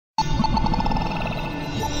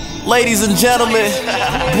Ladies and gentlemen,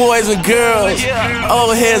 boys and girls,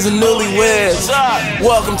 old heads and newlyweds,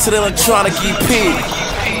 welcome to the electronic EP.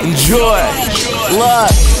 Enjoy. Look,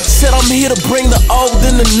 said I'm here to bring the old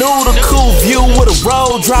and the new, the cool view with a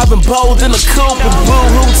road, driving bold in a coupe and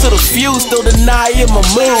boo-hoo to the few, still denying my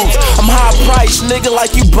moves. I'm high price, nigga,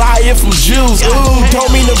 like you buy it from Jews. Ooh, don't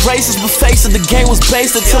mean the racist, but face it, the game was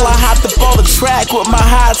based until I hopped up on the track with my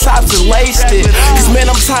high tops and laced it. Cause man,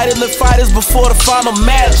 I'm tired of the fighters before the final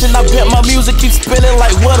match, and I bet my music keeps spinning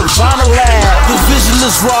like what a vinyl lab. The vision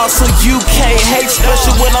is raw, so you can't hate,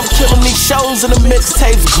 especially when I'm killing these shows and the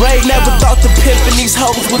mixtapes great. Never thought the pimping these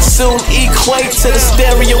hoes would soon equate to the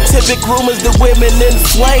stereotypic rumors that women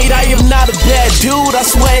inflate. I am not a bad dude, I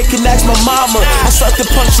swear it can ask my mama. I suck the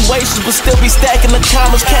punctuations but still be stacking the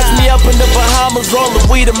commas. Catch me up in the Bahamas, rolling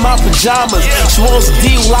weed in my pajamas. She wants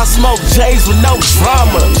D while I smoke J's with no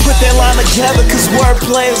drama. Put that line together cause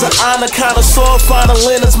wordplay is an honor. Kinda sore, finer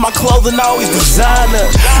linens, my clothing always designer.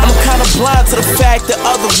 I'm kinda blind to the fact that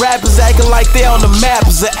other rappers acting like they on the map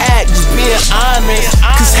is an act, just being honest.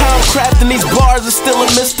 Cause how I'm crafting these bars is still a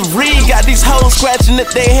mystery. Got these hoes scratching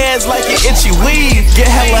at their heads like an itchy weed. Get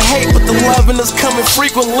hella hate but the loving is coming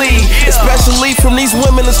frequently, especially from these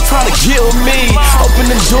women that's trying to kill me.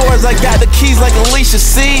 Opening doors, I got the keys like Alicia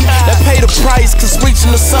C. That pay the price cause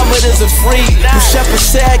reaching the summit isn't free. But Shepard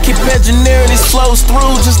said keep engineering these flows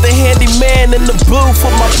through. Just a handyman in the booth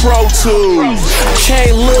for my Pro Tools. I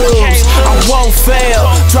can't lose, I won't fail.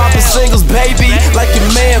 Dropping singles baby like your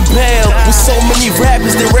man Bell. With so many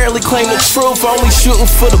rappers that rarely claim the truth, only shooting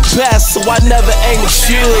for the best, so I never aim to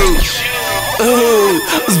shoot. Ooh,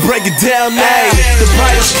 let's break it down now. The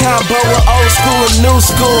brightest combo of old school and new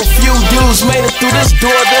school. Few dudes made it through this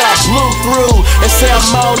door that I blew through and say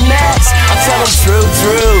I'm on next. I tell them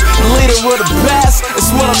true. The leader with the best,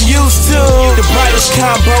 it's what I'm used to. The brightest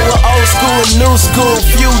combo of old school and new school.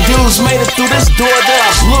 Few dudes made it through this door that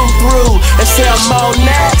I blew through and say I'm on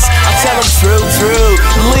next. I tell them true.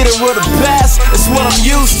 The leader with the best, it's what I'm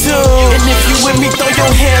used to. And if you with me, throw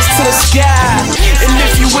your hands to the sky. And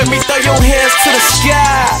if you with me, throw your hands to the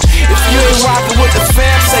sky. If you ain't rockin' with the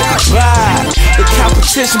fam, say goodbye. The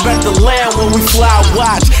competition back to land when we fly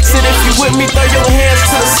watch. Said if you with me, throw your hands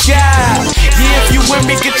to the sky. Yeah, if you with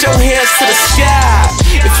me, get your hands to the sky.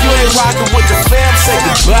 If you ain't rockin' with the fam, say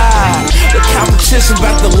goodbye. The competition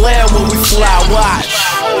back to land when we fly watch.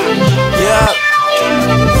 Yeah.